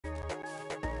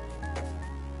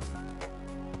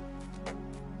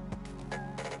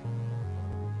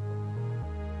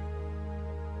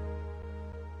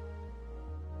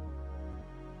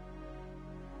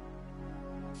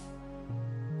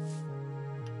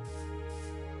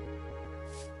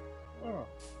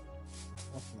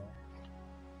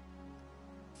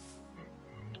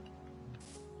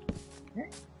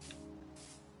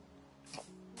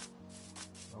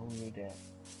Don't need that.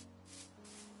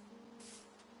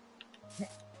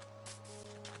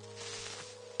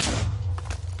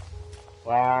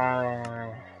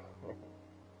 Wow.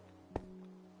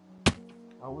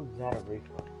 How was that a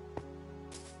refund?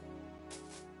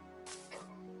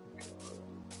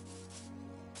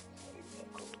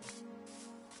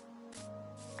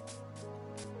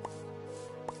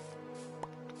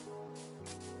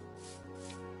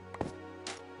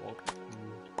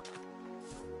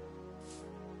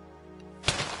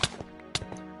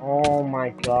 Oh my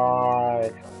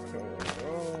god.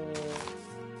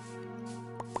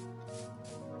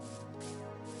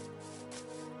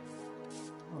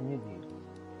 I need these.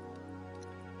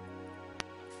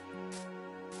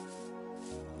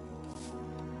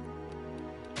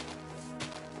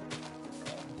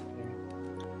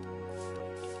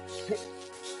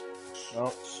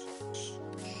 Nope.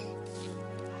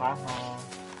 Haha.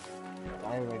 I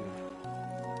already.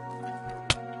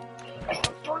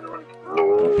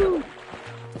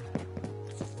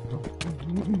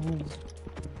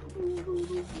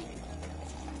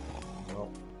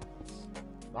 Nope.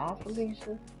 Bye,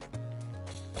 Felicia.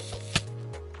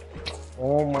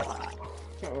 Oh my.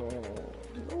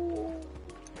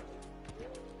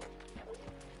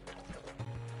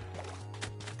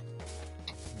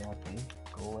 Yeah,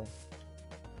 go away.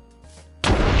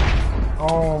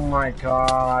 Oh my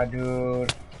god,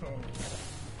 dude.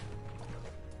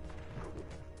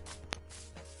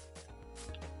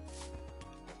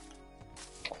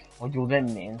 Oh, you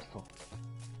didn't answer.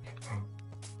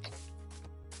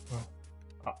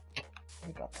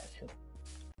 I got that shit.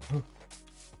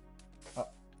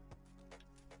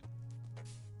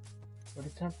 Where's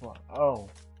the temple? Oh.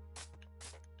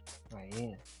 Right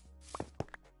here.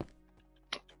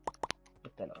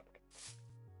 Put that up.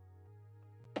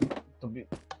 W.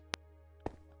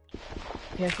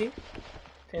 TNT?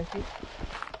 TNT?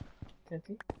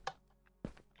 TNT?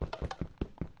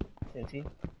 TNT?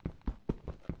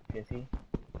 TNT?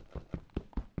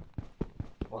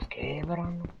 What's going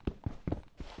on?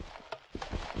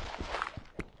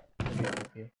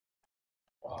 Okay.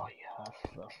 Oh yes,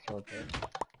 that's so good.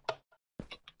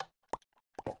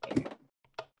 Okay.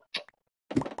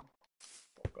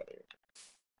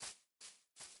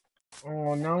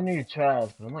 Oh, now I need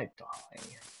trash, but I might die.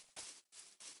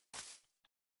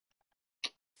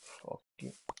 Fuck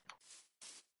it.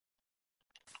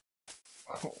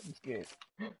 Oh, I'm scared.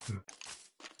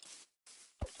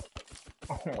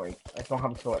 Oh wait, I don't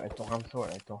have a sword. I don't have a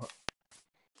sword. I don't have.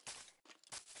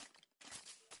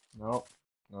 Nope.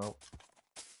 Nope.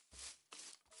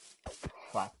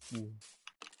 Fuck you.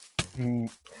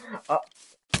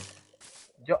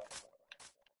 Yo.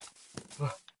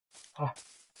 Ha. Ha.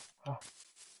 Ha.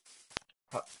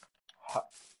 Ha.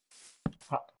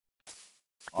 Ha.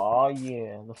 Oh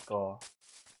yeah, let's go.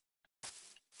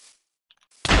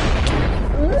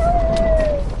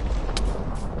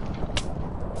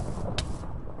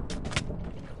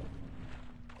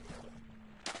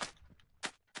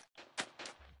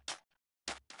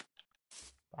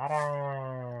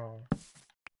 Ta-da!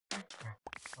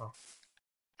 Oh.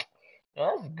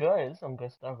 That's good. There's some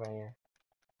good stuff right here.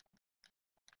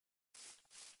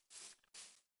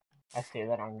 I say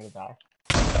that I'm gonna die.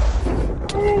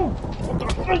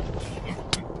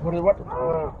 What?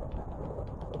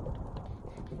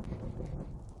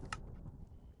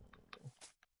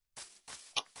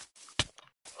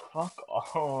 Fuck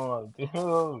off,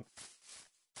 dude.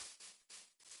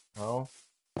 No.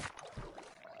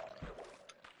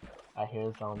 I hear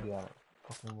a zombie out of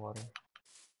fucking water.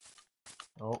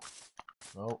 Nope.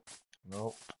 Nope.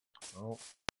 Nope. Nope.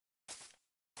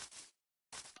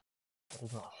 That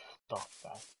is not stop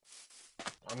that.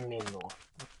 I'm middle.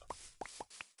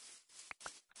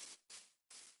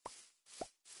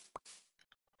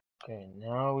 Okay,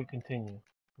 now we continue.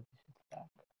 Put this shit back.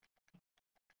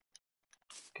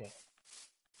 Okay.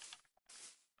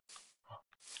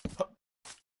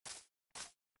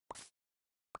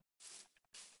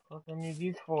 What I need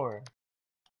these for?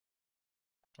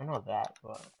 I know that,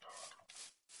 but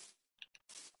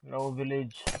no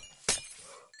village.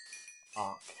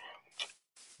 Oh, okay.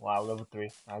 Wow, level 3.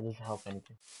 That doesn't help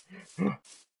anything.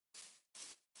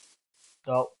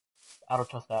 So, I don't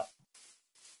trust that.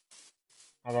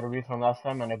 I got a read from last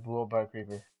time and I blew up by a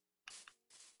creeper.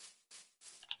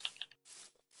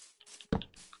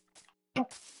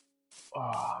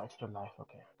 Oh, extra life.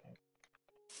 Okay, okay.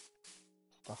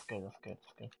 That's good, that's good,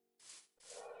 that's good.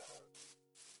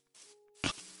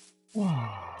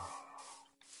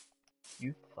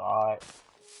 You thought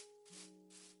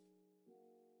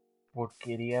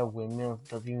Porqueria windmills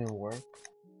doesn't even work?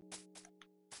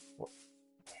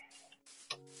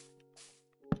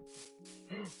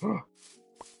 Stop.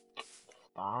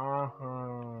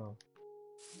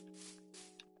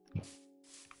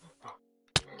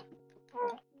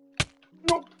 No,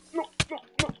 no, no, no,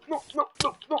 no, no, no,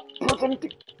 no. Press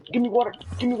anything. Give me water.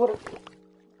 Give me water.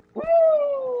 Woo!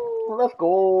 Let's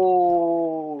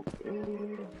go.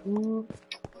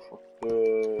 Fuck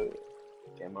the.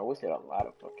 Damn, I wish I had a lot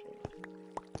of fucking.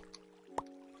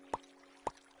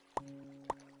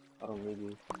 I don't need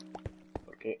these.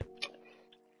 Okay.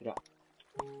 Yeah.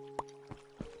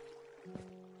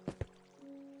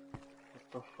 What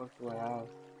the fuck do I have?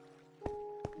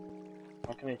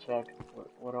 How can I check?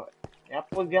 What do I... Ya,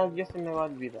 pues ya se me va a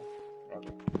olvidar.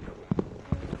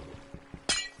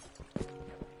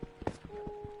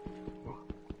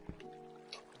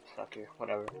 Okay,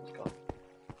 whatever. Let's go.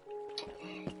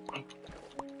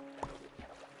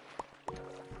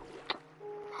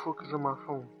 Focus on my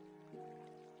phone.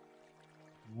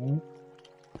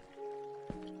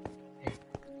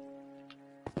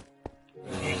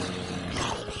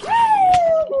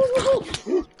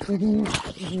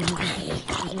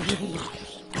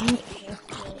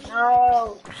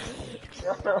 No!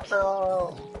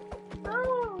 No!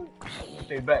 No!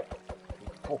 Stay back.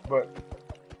 Fuck back.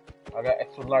 I got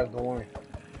extra life, don't worry.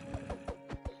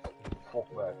 Fuck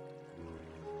back.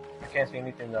 I can't see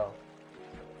anything though.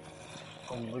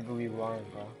 I'm legally blind,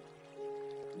 bro.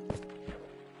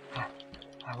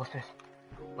 What's this?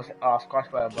 What's it? Oh, squash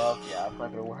by above. Yeah, it's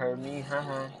not gonna hurt me.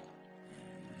 Haha.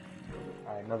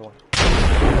 Alright, another one.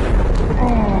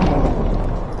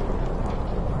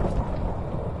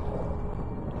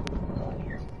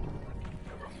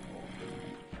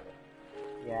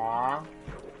 Yeah.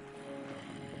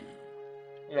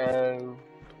 Hello.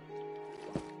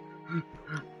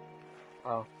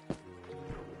 Oh.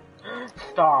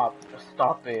 Stop.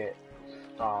 Stop it.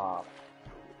 Stop.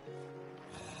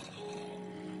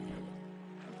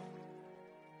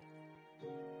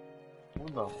 Who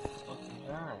the fuck is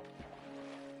that?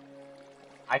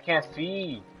 I can't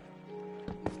see.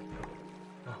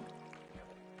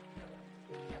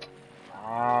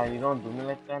 Ah, you don't do me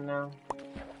like that now.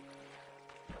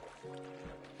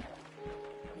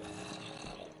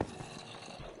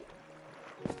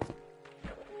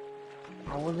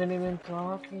 I wasn't even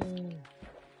talking.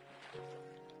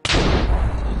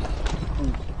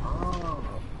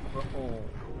 Oh, bro.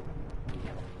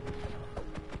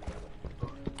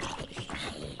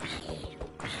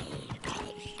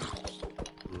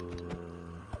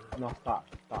 No, stop.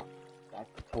 That's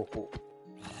so cool.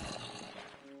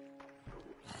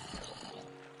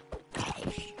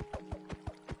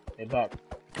 Hey, back.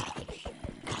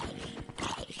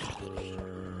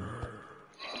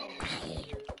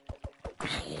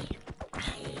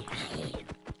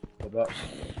 Hey, back.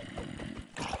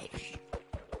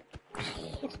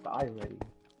 Just die already.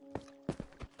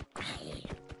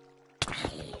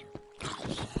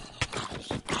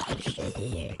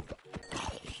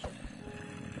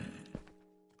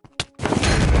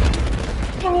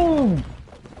 Boom!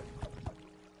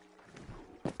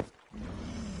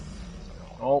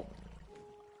 Oh.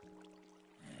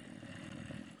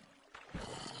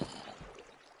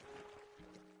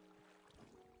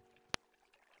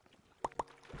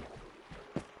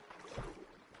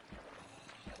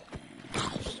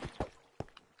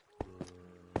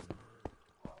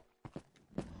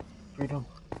 Freedom.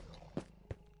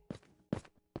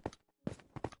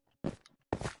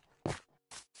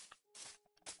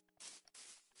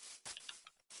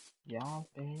 Yeah,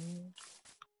 man.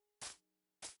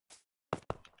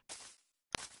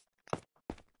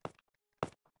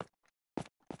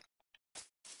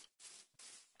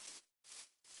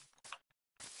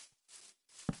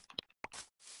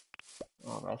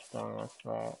 Oh, that's done. That's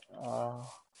right.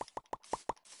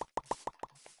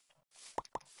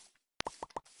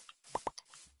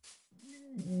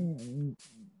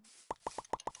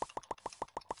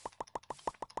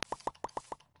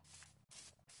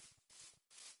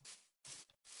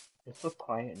 It's so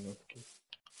quiet in this game.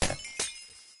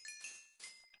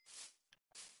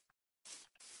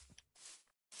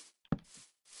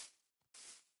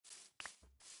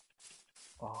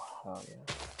 Oh, hell yeah.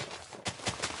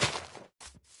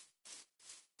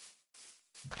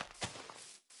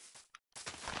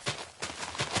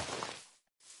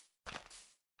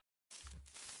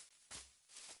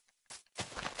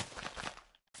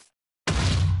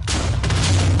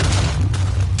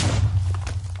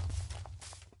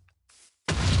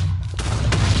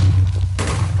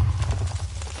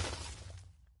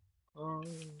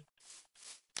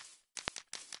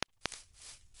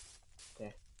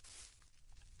 Okay.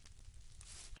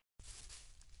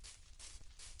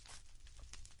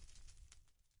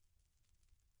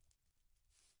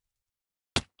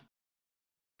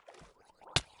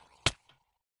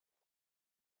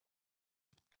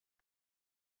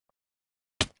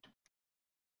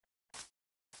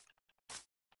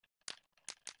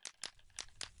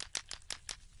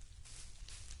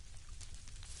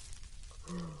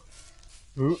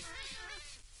 You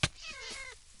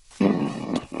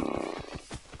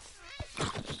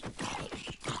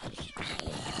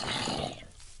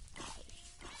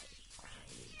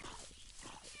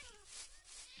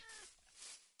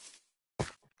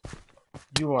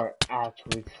are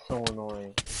actually so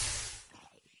annoying.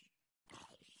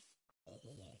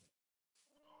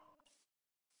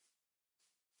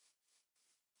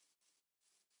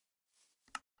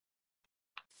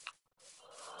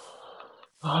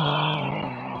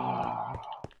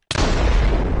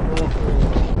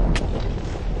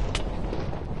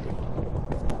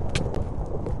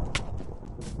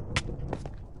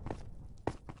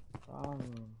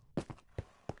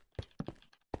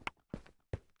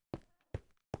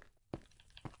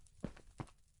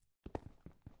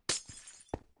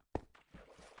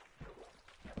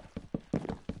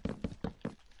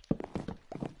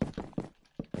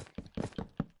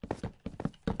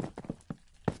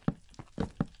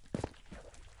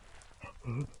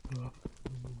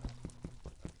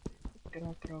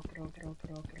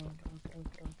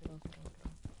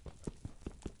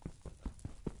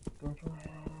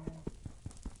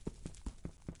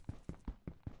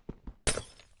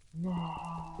 No,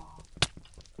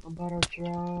 I'm about to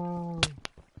drown.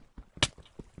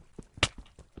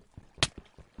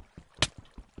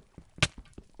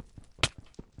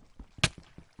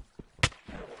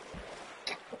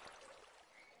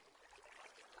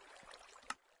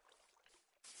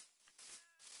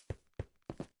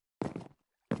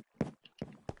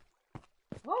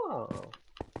 Oh.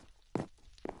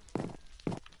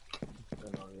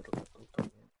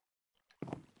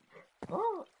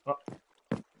 Oh. Oh.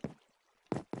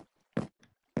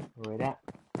 Where that?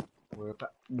 Where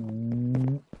that?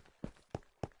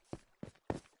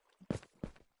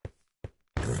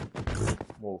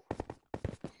 Move.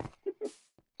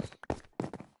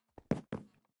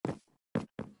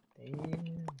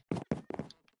 Damn.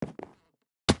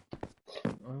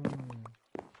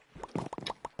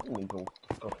 Let me go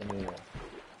stuff in here.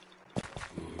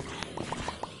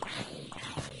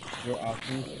 You're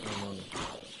asking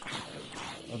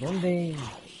 ¿a dónde?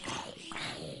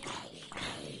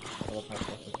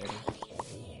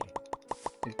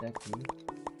 Está aquí.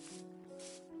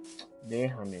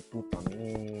 Déjame tú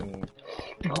también.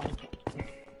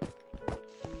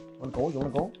 Wanna go? You wanna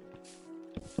go?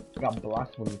 You got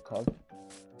blasphemy, cuz.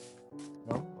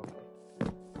 No? Okay.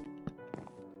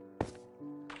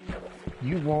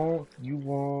 You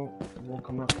won't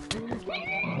come out.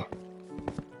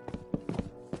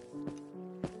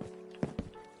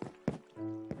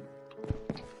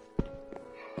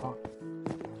 Fuck.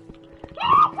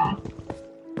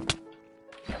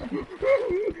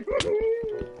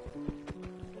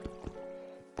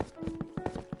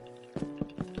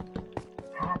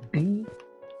 Happy?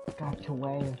 Got your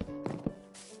way.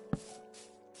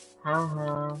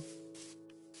 Haha.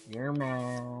 You're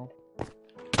mad.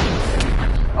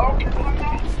 Oh, come on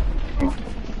now!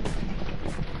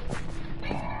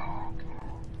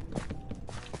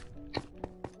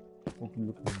 Hope you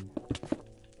look at me.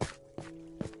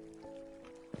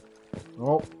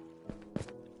 Oh.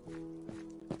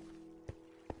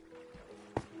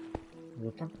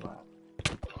 What's up, lad?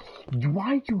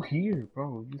 Why are you here,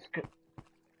 bro? You scared.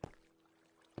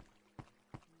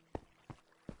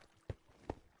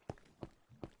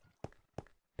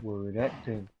 Word that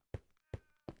thing.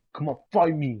 Come on,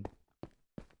 fight me!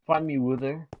 Fight me,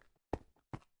 Wither.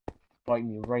 Fight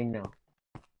me right now.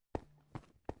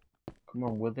 Come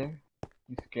on, Wither.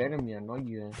 You scared of me, I know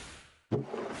you are.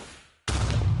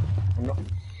 I know.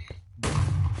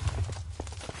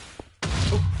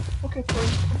 Oh, okay, sorry.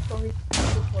 I'm sorry. I'm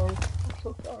so sorry. I'm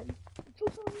so sorry. I'm so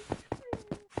sorry.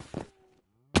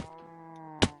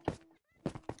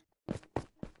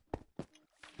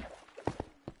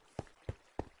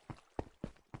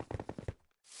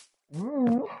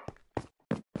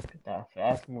 Look at that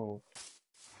fast move.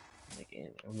 Like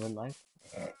in real life.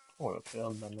 Or a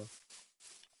film, I know.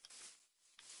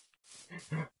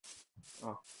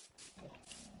 Oh.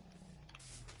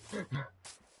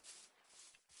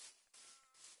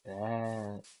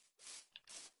 That.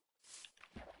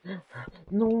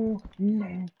 No,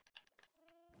 no.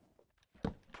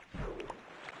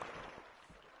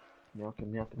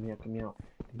 Come here. Come here.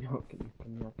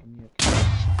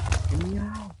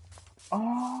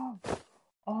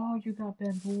 Oh, you got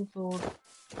bamboozled.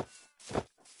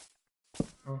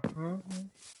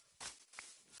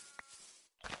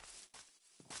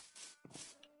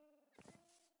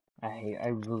 I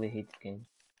really hate this game.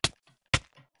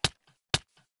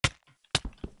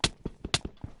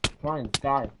 Fine,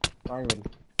 die already.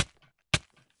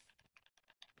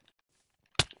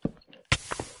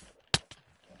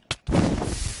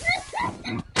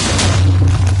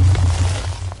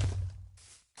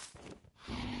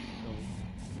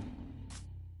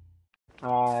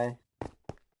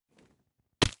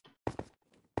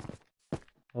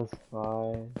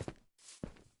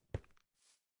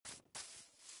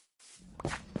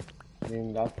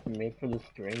 mean, that's made for the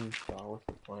stream, so what's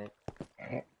the point?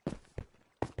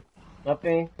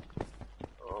 Nothing?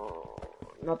 Oh,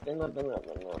 nothing.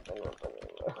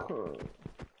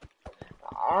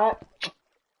 I...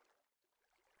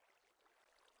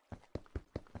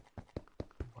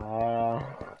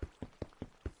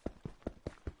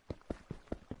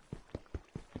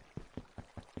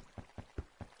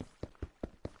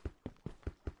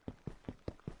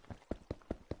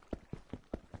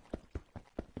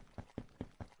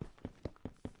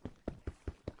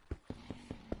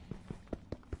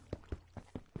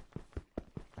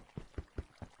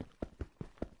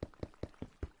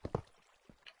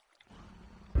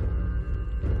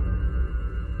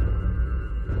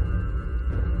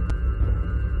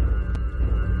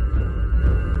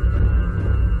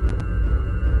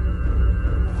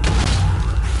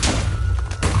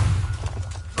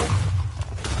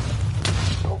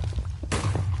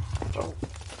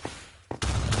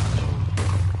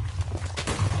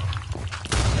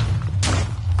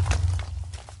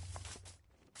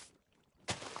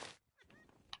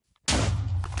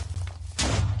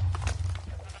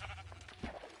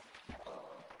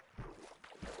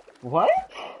 What?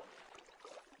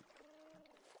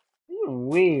 You're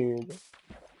weird.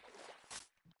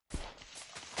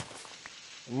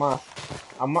 I'm on,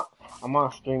 I'm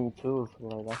on stream too, so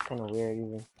like that's kind of weird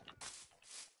even.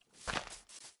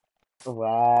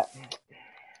 What?